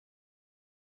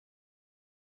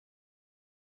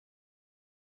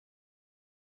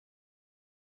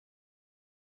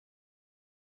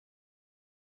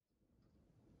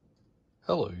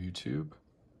Hello YouTube.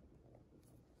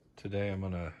 Today I'm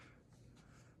gonna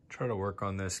try to work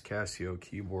on this Casio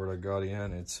keyboard I got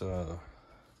in.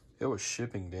 It was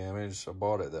shipping damaged. I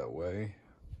bought it that way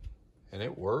and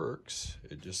it works.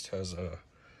 It just has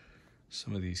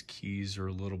some of these keys are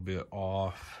a little bit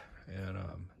off, and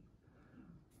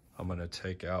I'm gonna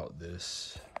take out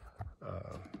this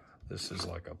this is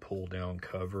like a pull down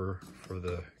cover for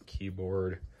the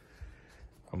keyboard.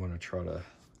 I'm gonna try to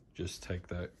just take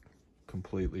that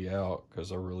completely out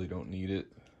because I really don't need it.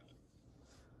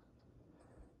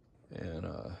 And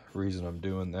reason I'm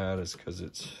doing that is because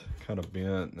it's kind of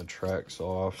bent and the track's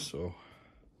off, so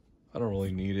I don't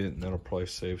really need it, and that'll probably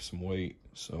save some weight.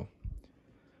 So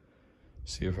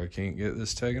see if I can't get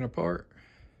this taken apart.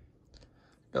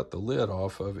 Got the lid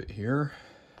off of it here.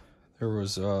 There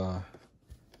was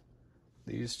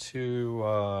these two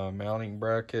mounting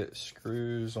bracket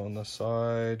screws on the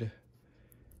side,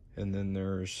 and then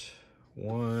there's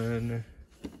 1,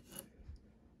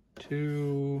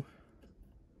 2,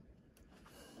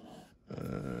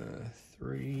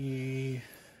 3,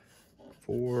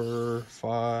 4,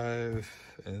 5,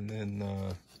 and then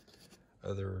the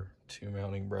other 2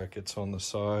 mounting brackets on the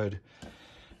side.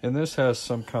 And this has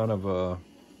some kind of a,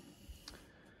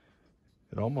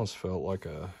 it almost felt like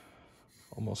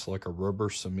almost like a rubber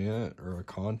cement or a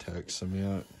contact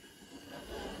cement.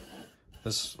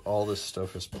 All this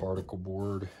stuff is particle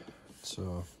board.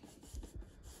 So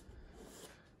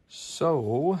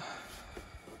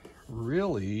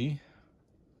really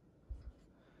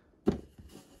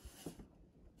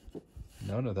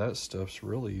none of that stuff's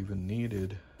really even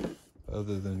needed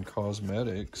other than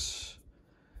cosmetics.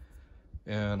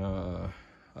 And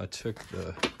I took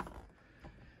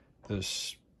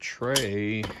this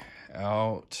tray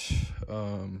out.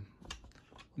 Let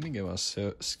me get my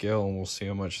scale and we'll see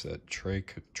how much that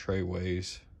tray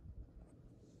weighs.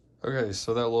 Okay,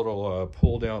 so that little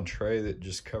pull down tray that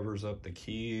just covers up the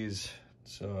keys,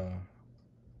 it's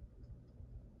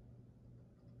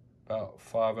about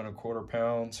 5 1/4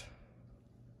 pounds.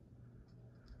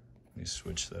 Let me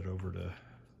switch that over to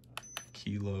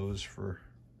kilos for.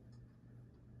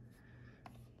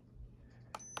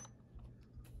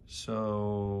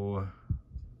 So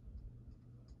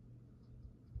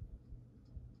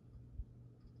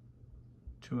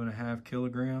 2.5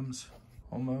 kilograms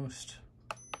almost.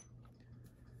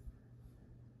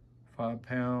 5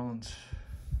 pounds,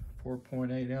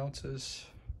 4.8 ounces.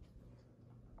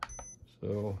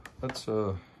 So that's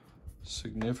a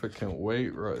significant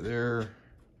weight right there.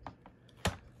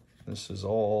 This is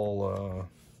all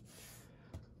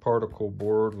particle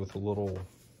board with a little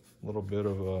bit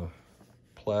of a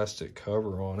plastic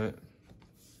cover on it.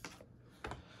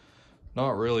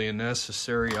 Not really a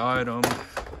necessary item.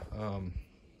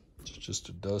 It's just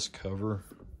a dust cover.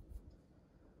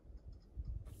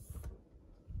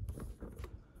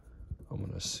 I'm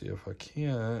gonna see if I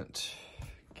can't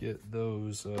get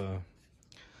those,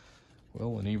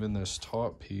 well, and even this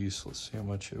top piece, let's see how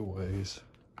much it weighs.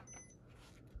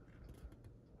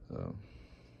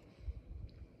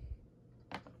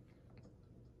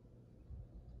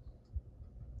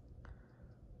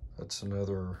 That's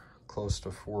another close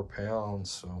to 4 pounds,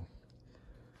 so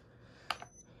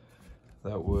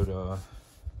that would, I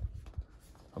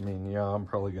mean, yeah, I'm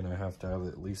probably gonna have to have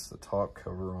at least the top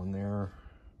cover on there.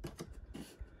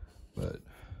 But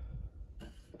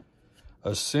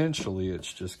essentially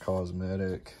it's just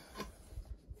cosmetic,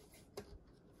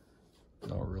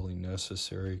 not really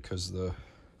necessary because the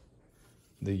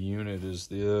unit is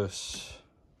this.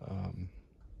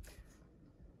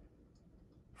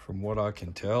 From what I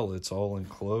can tell, it's all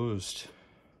enclosed.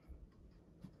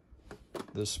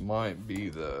 This might be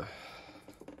this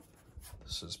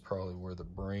is probably where the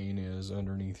brain is,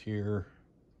 underneath here,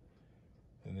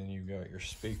 and then you got your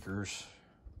speakers.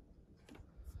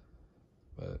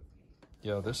 But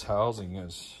yeah, this housing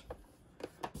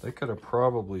they could have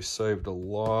probably saved a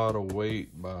lot of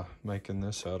weight by making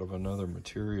this out of another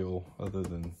material other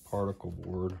than particle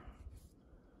board.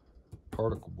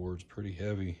 Particle board's pretty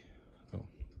heavy. So.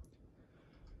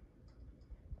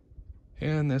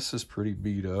 And this is pretty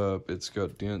beat up. It's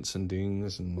got dents and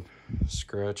dings and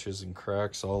scratches and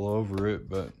cracks all over it,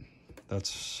 but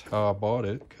that's how I bought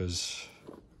it, because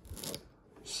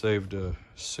saved a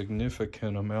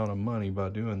significant amount of money by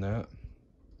doing that.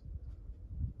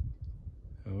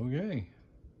 Okay.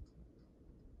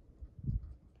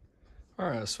 All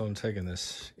right, so I'm taking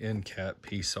this end cap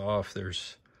piece off.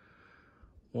 There's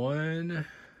one,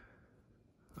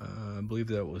 I believe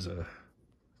that was a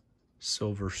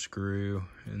silver screw,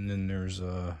 and then there's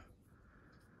a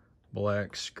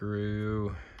black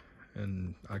screw,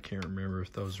 and I can't remember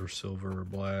if those are silver or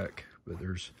black, but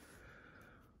there's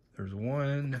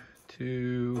 1,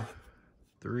 2,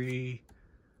 3,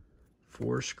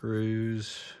 4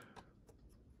 screws,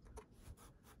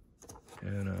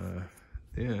 and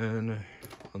then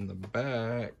on the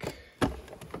back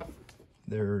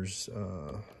there's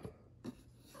a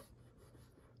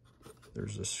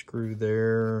screw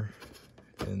there,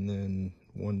 and then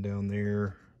one down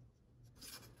there,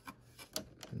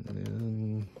 and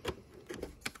then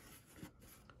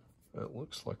it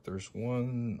looks like there's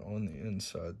one on the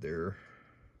inside there.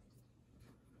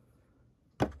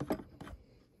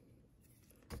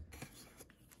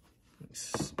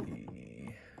 Let's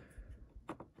see.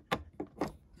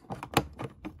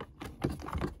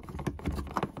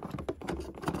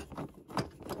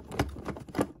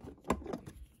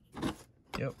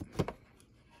 Yep,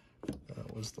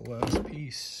 that was the last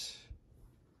piece.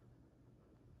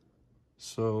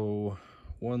 So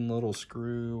one little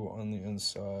screw on the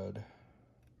inside,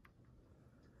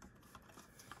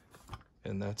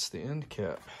 and that's the end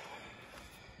cap.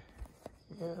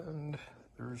 And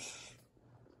there's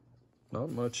not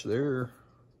much there.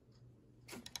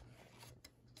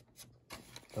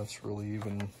 That's really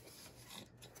even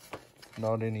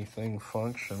not anything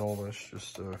functional. That's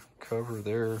just a cover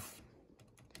there.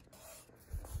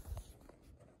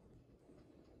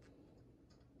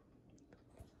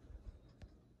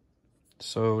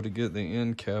 So to get the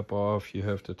end cap off, you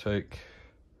have to take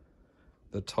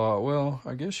the top. Well,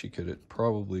 I guess you could. It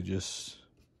probably would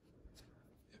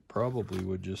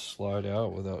just slide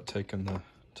out without taking the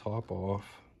top off.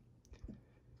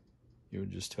 You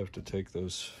would just have to take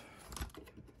those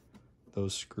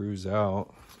screws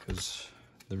out, because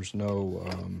there's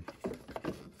nothing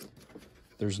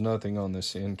on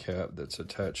this end cap that's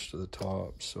attached to the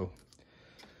top. So,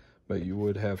 but you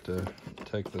would have to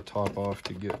take the top off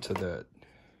to get to that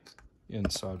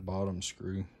inside bottom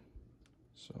screw.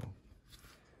 So,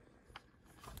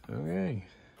 okay,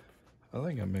 I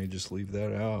think I may just leave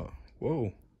that out.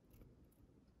 Whoa,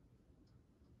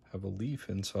 have a leaf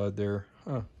inside there,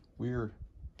 huh? Weird.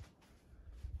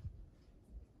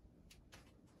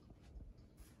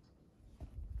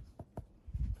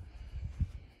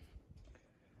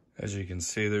 As you can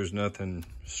see, there's nothing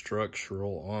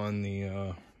structural on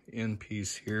the end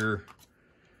piece here.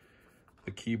 The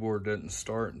keyboard doesn't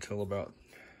start until about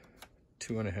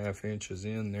 2.5 inches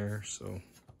in there, so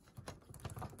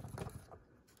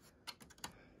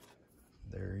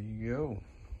there you go.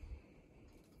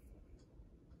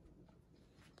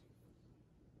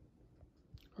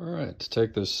 All right, to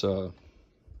take this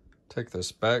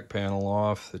back panel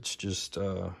off, it's just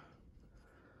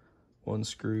one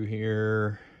screw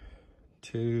here,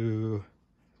 2,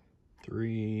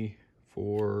 3,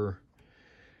 4,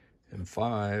 and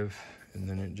 5, and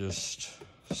then it just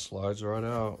slides right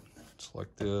out. It's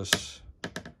like this,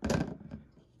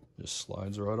 just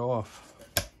slides right off.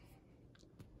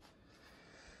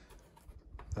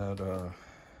 That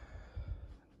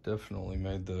definitely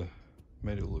made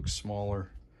it look smaller.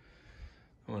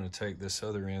 I'm going to take this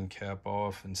other end cap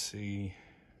off and see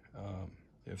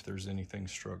if there's anything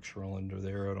structural under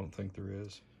there. I don't think there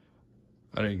is.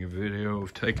 I didn't get a video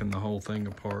of taking the whole thing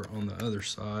apart on the other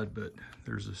side, but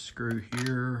there's a screw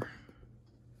here.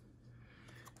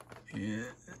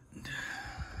 And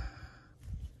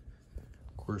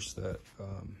of course that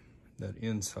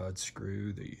inside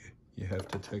screw that you have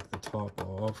to take the top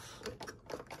off.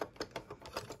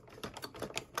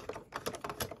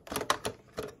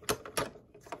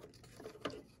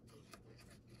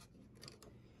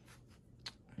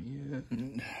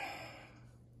 And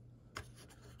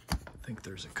I think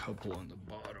there's a couple on the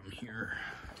bottom here.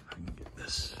 I can get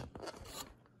this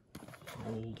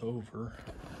rolled over.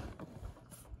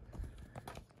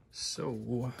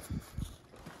 So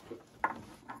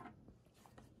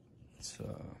it's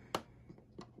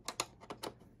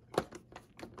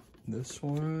this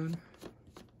one,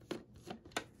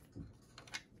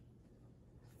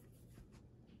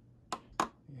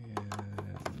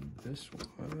 and this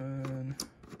one.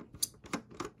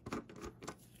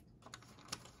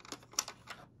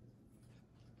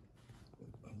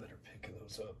 I better pick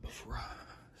those up before I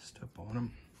step on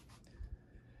them.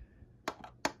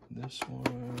 This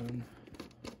one.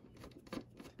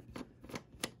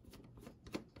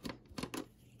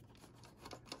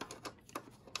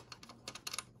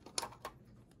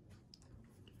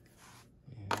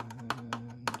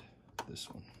 And this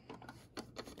one.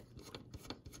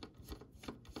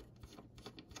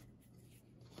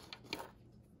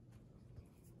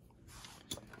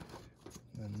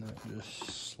 And that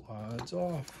just slides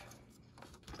off.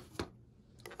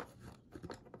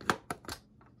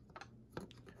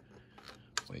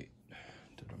 Wait,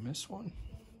 did I miss one?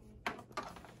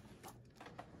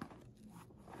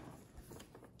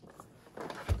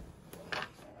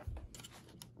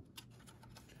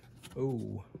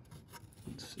 Oh,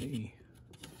 let's see.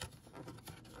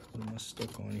 What am I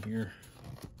stuck on here?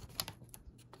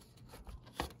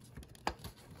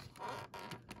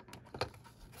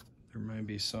 There may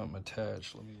be something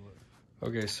attached. Let me look.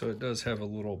 Okay, so it does have a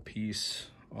little piece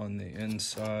on the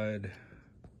inside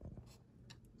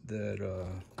that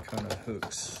kind of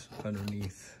hooks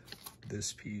underneath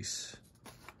this piece.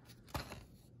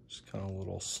 Just kind of a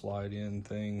little slide in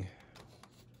thing.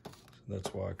 So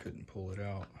that's why I couldn't pull it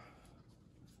out.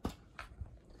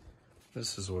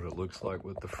 This is what it looks like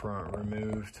with the front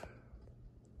removed.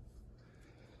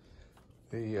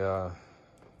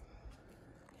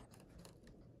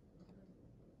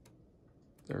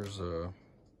 There's a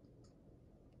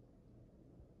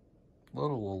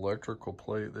little electrical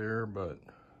plate there, but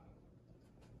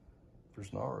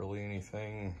there's not really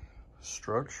anything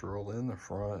structural in the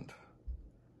front.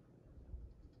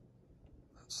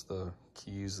 That's the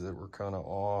keys that were kind of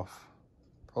off.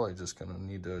 Probably just gonna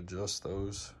need to adjust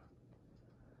those.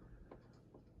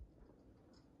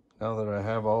 Now that I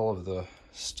have all of the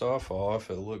stuff off,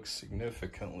 it looks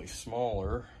significantly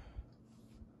smaller.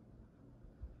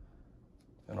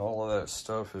 And all of that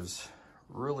stuff is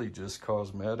really just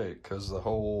cosmetic because the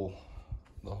whole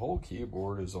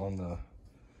keyboard is on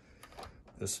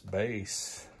this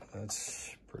base.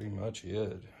 That's pretty much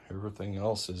it. Everything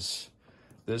else is,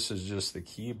 this is just the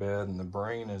key bed, and the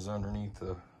brain is underneath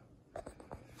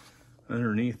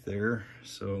there.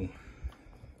 So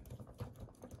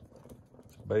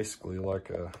it's basically like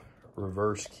a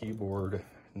reverse keyboard.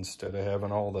 Instead of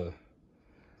having all the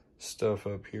stuff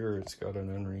up here, it's got it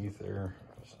underneath there.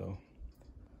 So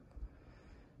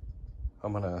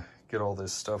I'm gonna get all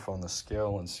this stuff on the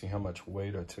scale and see how much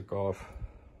weight I took off.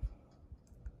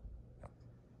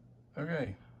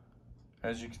 Okay,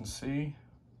 as you can see,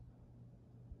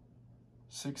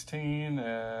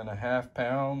 16.5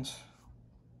 pounds.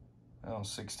 Oh,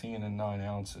 16 and 9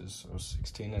 ounces, so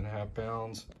 16.5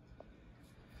 pounds.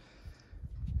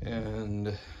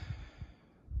 And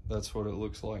that's what it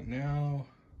looks like now.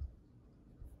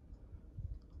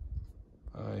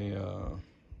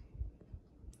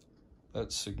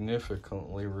 That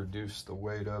significantly reduced the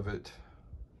weight of it.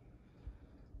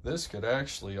 This could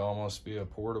actually almost be a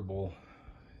portable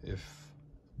if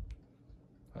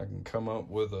I can come up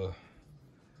with a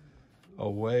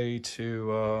way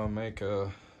to make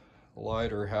a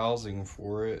lighter housing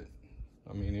for it.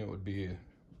 I mean, it would be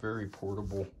very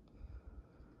portable.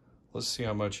 Let's see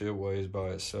how much it weighs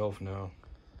by itself now.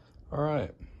 All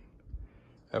right,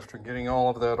 after getting all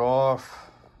of that off,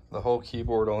 the whole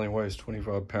keyboard only weighs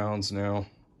 25 pounds now.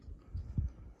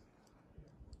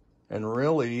 And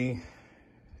really,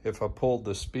 if I pulled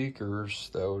the speakers,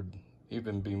 that would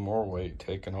even be more weight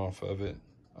taken off of it.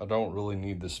 I don't really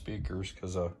need the speakers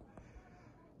because I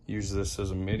use this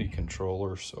as a MIDI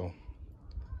controller, so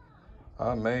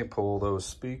I may pull those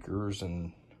speakers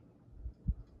and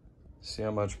see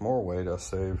how much more weight I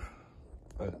save.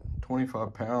 But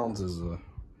 25 pounds is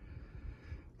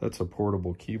that's a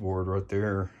portable keyboard right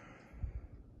there.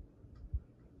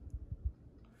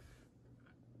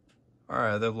 All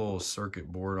right, that little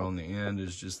circuit board on the end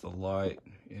is just the light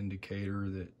indicator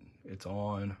that it's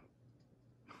on.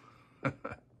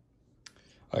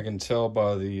 I can tell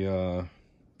by the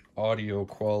audio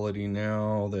quality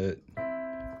now that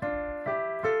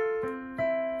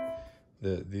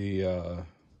the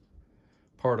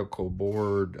particle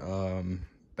board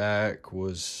back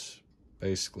was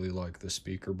basically like the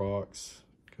speaker box,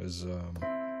 because the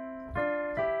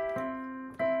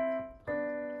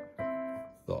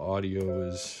audio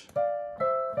is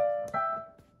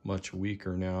much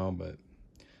weaker now. But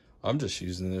I'm just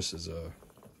using this as a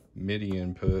MIDI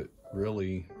input,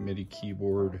 really MIDI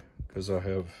keyboard, because I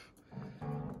have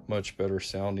much better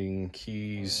sounding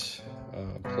keys,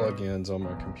 plugins on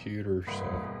my computer.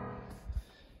 So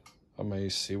I may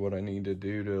see what I need to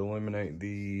do to eliminate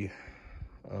the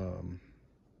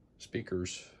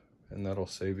speakers, and that'll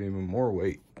save even more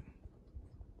weight.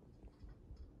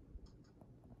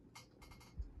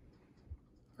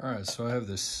 All right, so I have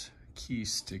this key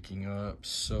sticking up,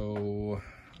 so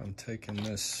I'm taking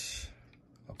this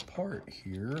apart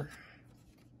here.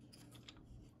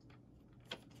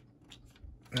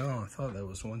 Oh, I thought that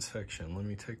was one section. Let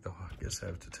me take I guess I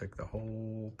have to take the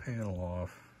whole panel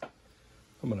off.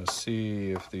 I'm gonna see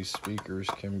if these speakers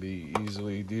can be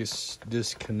easily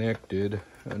disconnected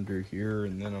under here,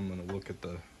 and then I'm gonna look at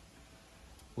the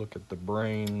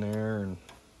brain there, and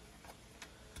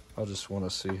I just want to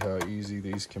see how easy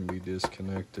these can be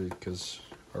disconnected, because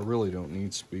I really don't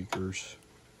need speakers.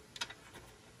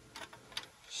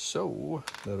 So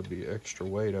that'll be extra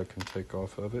weight I can take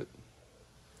off of it.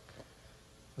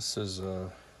 This is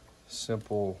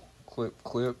simple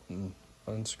clip and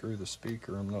unscrew the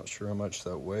speaker. I'm not sure how much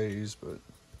that weighs, but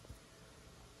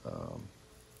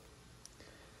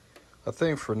I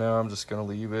think for now I'm just going to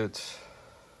leave it,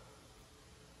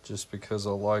 just because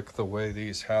I like the way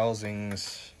these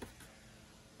housings,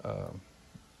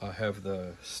 I have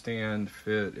the stand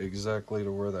fit exactly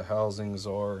to where the housings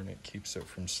are, and it keeps it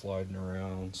from sliding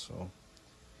around. So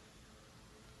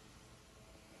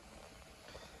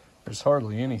there's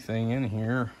hardly anything in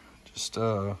here. Just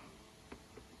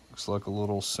looks like a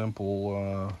little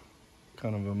simple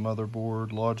kind of a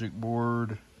motherboard, logic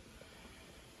board,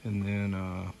 and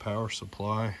then power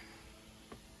supply.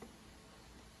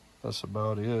 That's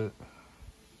about it.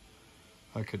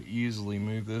 I could easily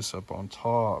move this up on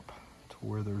top to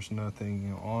where there's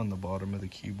nothing on the bottom of the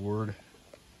keyboard.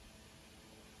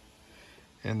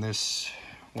 And this,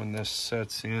 when this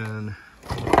sets in,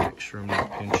 make sure I'm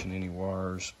not pinching any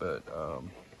wires, but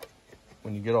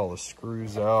when you get all the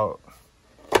screws out,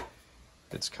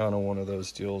 it's kind of one of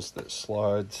those deals that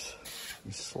slides.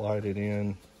 You slide it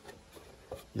in,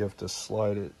 you have to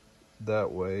slide it that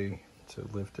way to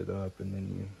lift it up, and then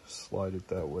you slide it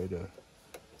that way to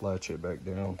latch it back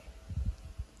down.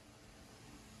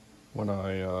 When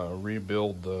I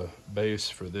rebuild the base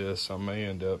for this, I may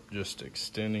end up just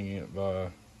extending it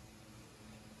by,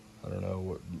 I don't know,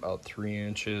 what, about 3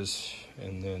 inches,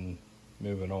 and then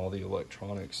moving all the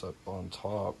electronics up on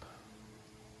top.